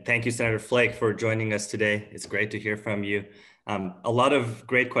Thompson, and thank you, Senator Flake, for joining us today. It's great to hear from you. A lot of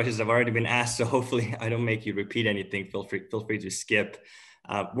great questions have already been asked, so hopefully I don't make you repeat anything. Feel free to skip.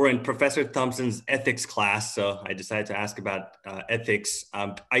 We're in Professor Thompson's ethics class, so I decided to ask about ethics.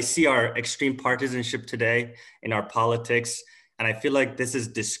 I see our extreme partisanship today in our politics, and I feel like this is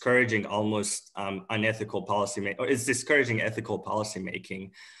discouraging almost unethical policy, or it's discouraging ethical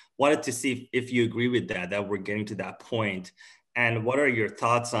policymaking. Wanted to see if you agree with that we're getting to that point. And what are your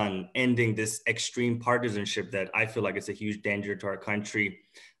thoughts on ending this extreme partisanship that I feel like is a huge danger to our country?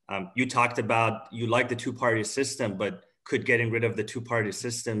 You talked about you like the two-party system, but could getting rid of the two-party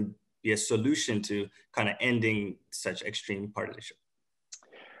system be a solution to kind of ending such extreme partisanship?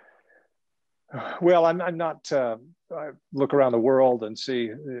 Well, I'm not, I look around the world and see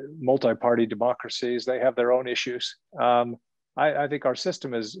multi-party democracies. They have their own issues. I think our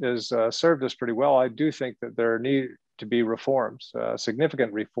system is served us pretty well. I do think that there need to be reforms,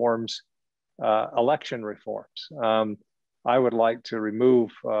 significant reforms, election reforms. I would like to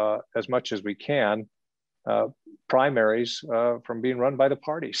remove as much as we can primaries from being run by the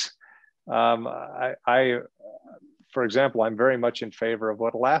parties. For example, I'm very much in favor of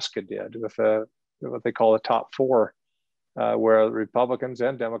what Alaska did with what they call the top four, where Republicans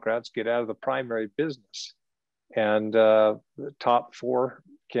and Democrats get out of the primary business, and the top four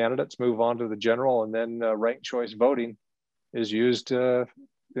candidates move on to the general, and then ranked choice voting is used, for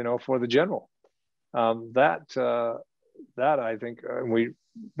the general. That I think we've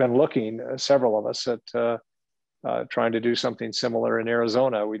been looking, several of us, at trying to do something similar in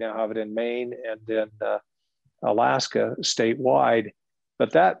Arizona. We now have it in Maine and in Alaska statewide,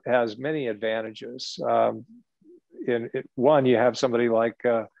 but that has many advantages. One, you have somebody like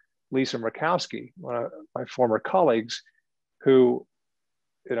Lisa Murkowski, one of my former colleagues, who,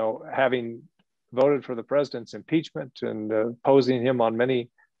 having voted for the president's impeachment and opposing him on many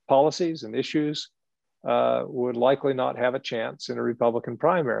policies and issues, would likely not have a chance in a Republican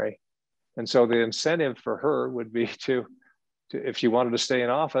primary. And so the incentive for her would be to if she wanted to stay in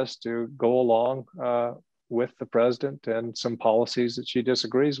office, to go along with the president and some policies that she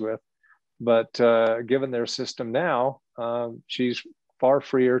disagrees with. But given their system now, she's far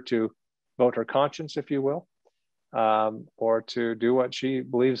freer to vote her conscience, if you will, or to do what she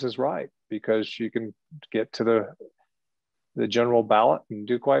believes is right, because she can get to the general ballot and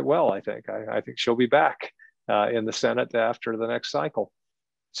do quite well, I think. I think she'll be back in the Senate after the next cycle.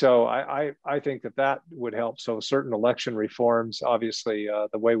 So I think that would help. So certain election reforms, obviously,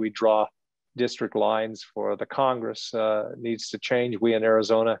 the way we draw district lines for the Congress needs to change. We in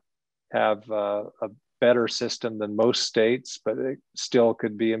Arizona have a better system than most states, but it still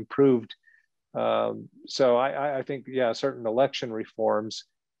could be improved. So I think, certain election reforms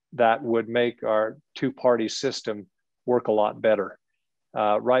that would make our two-party system work a lot better.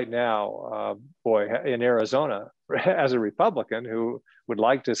 Right now, in Arizona, as a Republican who would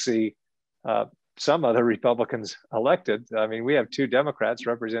like to see some other Republicans elected, I mean, we have two Democrats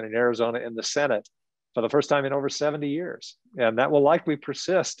representing Arizona in the Senate for the first time in over 70 years. And that will likely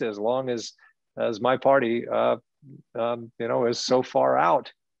persist as long as my party, is so far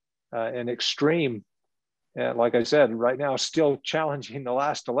out and extreme. And like I said, right now, still challenging the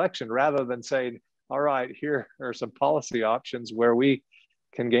last election rather than saying, all right, here are some policy options where we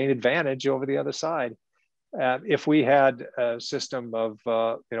can gain advantage over the other side. If we had a system of,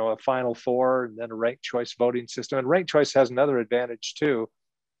 a final four and then a ranked choice voting system, and ranked choice has another advantage too.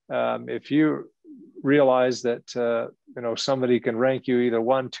 If you realize that, somebody can rank you either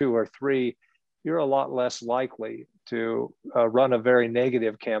 1, 2, or 3, you're a lot less likely to run a very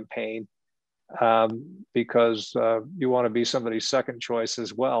negative campaign because you want to be somebody's second choice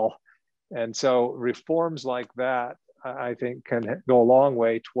as well. And so reforms like that, I think, can go a long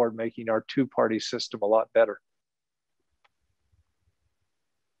way toward making our two-party system a lot better.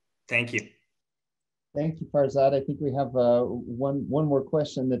 Thank you. Thank you, Farzad. I think we have one more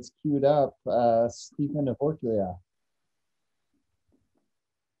question that's queued up. Stephen of Orculia.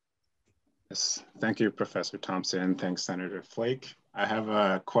 Yes, thank you, Professor Thompson. Thanks, Senator Flake. I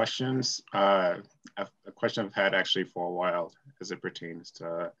have questions. A question I've had actually for a while as it pertains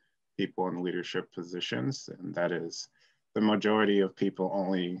to people in leadership positions, and that is the majority of people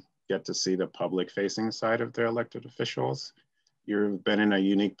only get to see the public-facing side of their elected officials. You've been in a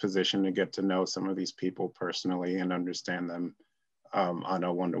unique position to get to know some of these people personally and understand them on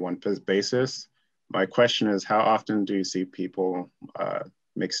a one-to-one basis. My question is, how often do you see people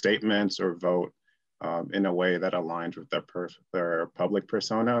make statements or vote in a way that aligns with their public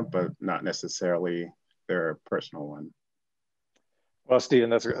persona, but not necessarily their personal one? Well, Stephen,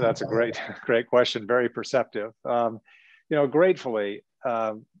 that's a great question. Very perceptive. Gratefully,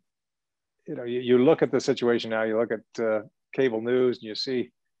 you look at the situation now. You look at cable news, and you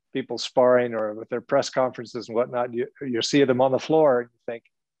see people sparring or with their press conferences and whatnot. You see them on the floor, and you think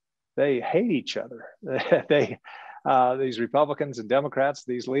they hate each other. These Republicans and Democrats,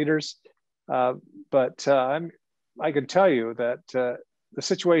 these leaders. But I can tell you that the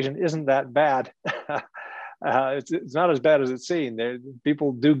situation isn't that bad. It's not as bad as it seems.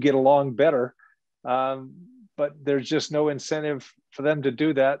 People do get along better, but there's just no incentive for them to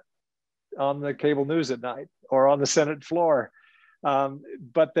do that on the cable news at night or on the Senate floor.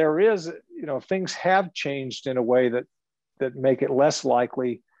 But there is, things have changed in a way that make it less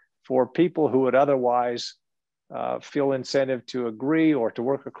likely for people who would otherwise feel incentive to agree or to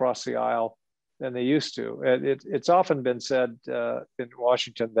work across the aisle than they used to. It's often been said in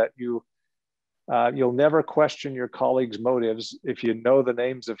Washington that You'll never question your colleague's motives if you know the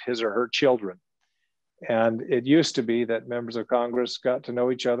names of his or her children. And it used to be that members of Congress got to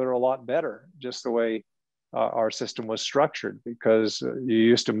know each other a lot better, just the way our system was structured, because you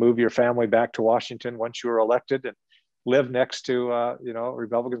used to move your family back to Washington once you were elected and live next to, you know,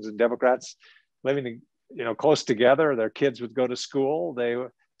 Republicans and Democrats living, you know, close together. Their kids would go to school, they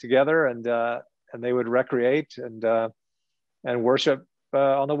together, and they would recreate and worship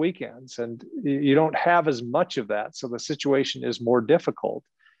on the weekends. And you don't have as much of that, so the situation is more difficult.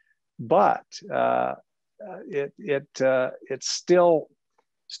 But it's still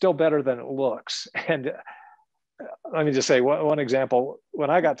better than it looks. And let me just say one example. When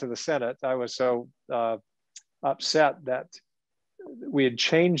I got to the Senate, I was so upset that we had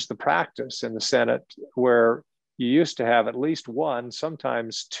changed the practice in the Senate, where you used to have at least one,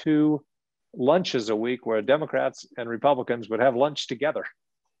 sometimes two lunches a week where Democrats and Republicans would have lunch together,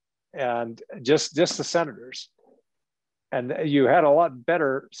 and just the senators. And you had a lot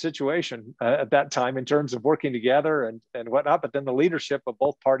better situation at that time in terms of working together and whatnot. But then the leadership of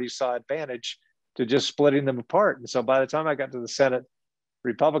both parties saw advantage to just splitting them apart. And so by the time I got to the Senate,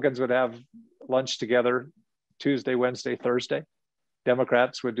 Republicans would have lunch together Tuesday, Wednesday, Thursday.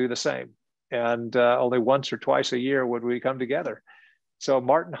 Democrats would do the same. And only once or twice a year would we come together. So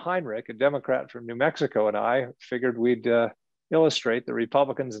Martin Heinrich, a Democrat from New Mexico, and I figured we'd illustrate that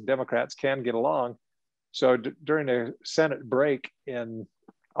Republicans and Democrats can get along. So during a Senate break in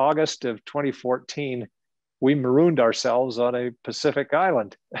August of 2014, we marooned ourselves on a Pacific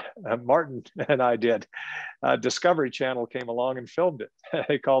island. Martin and I did. Discovery Channel came along and filmed it.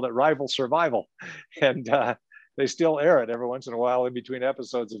 They called it Rival Survival. And they still air it every once in a while in between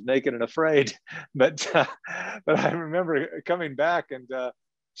episodes of Naked and Afraid. But I remember coming back, and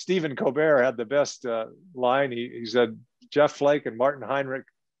Stephen Colbert had the best line. He said, Jeff Flake and Martin Heinrich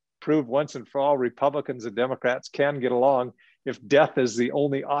proved once and for all Republicans and Democrats can get along if death is the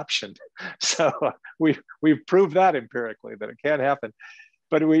only option. So we've proved that empirically, that it can happen.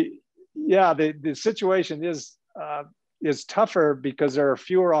 But the situation is tougher because there are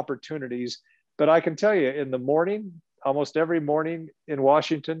fewer opportunities. But I can tell you, in the morning, almost every morning in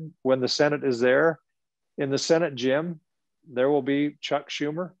Washington, when the Senate is there, in the Senate gym, there will be Chuck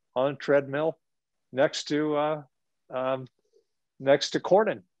Schumer on a treadmill next to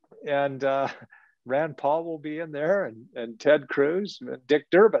Cornyn. And Rand Paul will be in there, and Ted Cruz, and Dick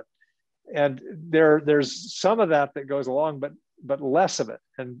Durbin. And there's some of that goes along, but less of it.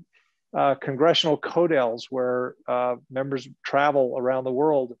 And congressional codels where members travel around the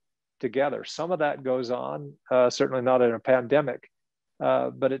world together. Some of that goes on, certainly not in a pandemic,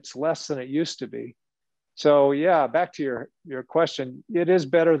 but it's less than it used to be. So yeah, back to your question, it is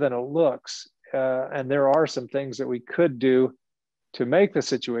better than it looks. And there are some things that we could do to make the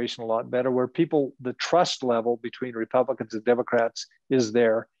situation a lot better, where the trust level between Republicans and Democrats is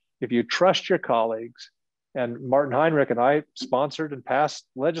there. If you trust your colleagues, and Martin Heinrich and I sponsored and passed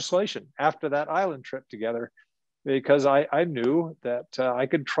legislation after that island trip together, because I knew that I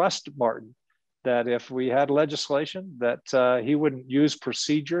could trust Martin, that if we had legislation, that he wouldn't use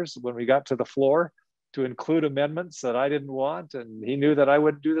procedures when we got to the floor to include amendments that I didn't want, and he knew that I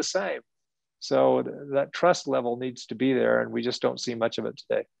would do the same. So that trust level needs to be there, and we just don't see much of it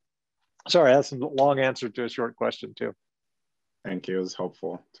today. Sorry, that's a long answer to a short question too. Thank you, it was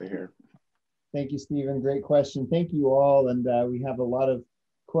helpful to hear. Thank you, Stephen, great question. Thank you all, and we have a lot of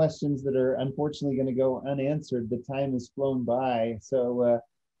questions that are unfortunately going to go unanswered. The time has flown by. So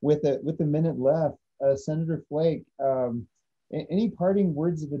with a minute left, Senator Flake, any parting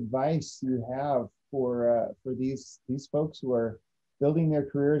words of advice you have for these folks who are building their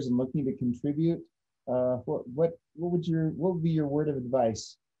careers and looking to contribute? What would be your word of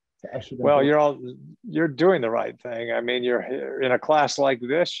advice to usher them? Well, you're doing the right thing. I mean, you're in a class like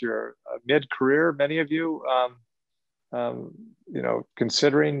this. You're mid-career, many of you.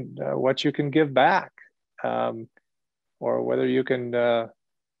 Considering what you can give back, or whether you can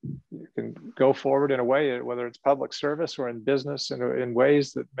go forward in a way, whether it's public service or in business, in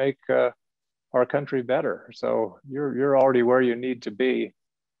ways that make our country better. So you're already where you need to be,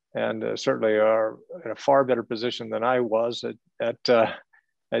 and certainly are in a far better position than I was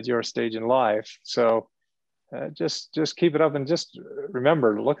at your stage in life. So just keep it up, and just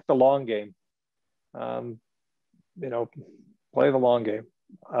remember, look at the long game. Play the long game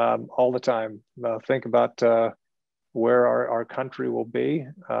all the time. Think about where our country will be,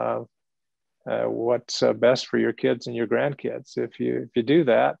 what's best for your kids and your grandkids. If you do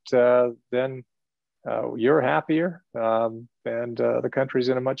that, then you're happier, and the country's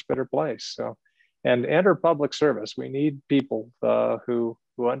in a much better place. So, and enter public service. We need people who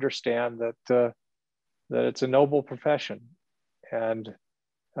who understand that that it's a noble profession, and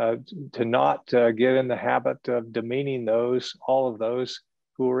to not get in the habit of demeaning all of those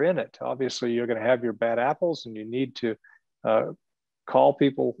who are in it. Obviously, you're going to have your bad apples, and you need to call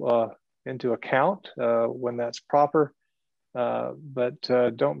people into account when that's proper. But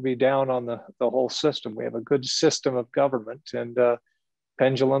don't be down on the whole system. We have a good system of government, and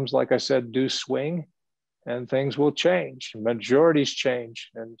pendulums, like I said, do swing, and things will change. Majorities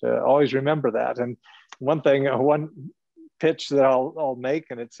change, and always remember that. And one pitch that I'll make,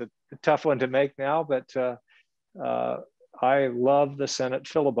 and it's a tough one to make now, but I love the Senate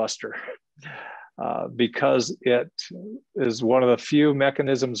filibuster because it is one of the few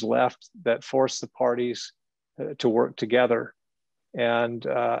mechanisms left that force the parties to work together. And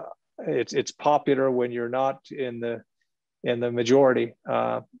it's popular when you're not in the majority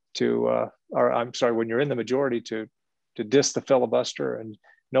when you're in the majority to diss the filibuster. And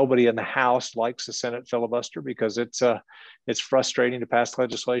nobody in the House likes the Senate filibuster because it's frustrating to pass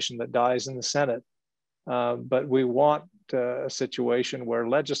legislation that dies in the Senate. But we want a situation where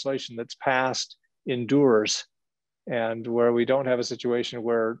legislation that's passed endures, and where we don't have a situation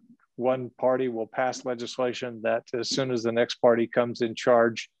where one party will pass legislation that as soon as the next party comes in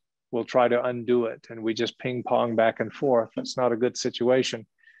charge, will try to undo it, and we just ping pong back and forth. That's not a good situation.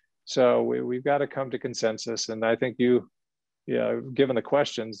 So we've got to come to consensus. And I think given the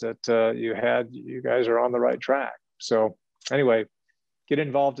questions that you guys are on the right track. So anyway, get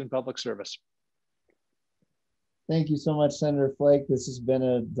involved in public service. Thank you so much, Senator Flake. This has been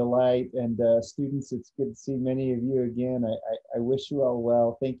a delight. And students, it's good to see many of you again. I wish you all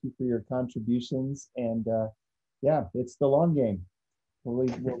well. Thank you for your contributions. And yeah, it's the long game. We'll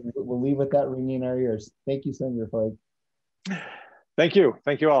leave with that ringing in our ears. Thank you, Senator Flake. Thank you.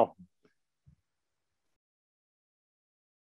 Thank you all.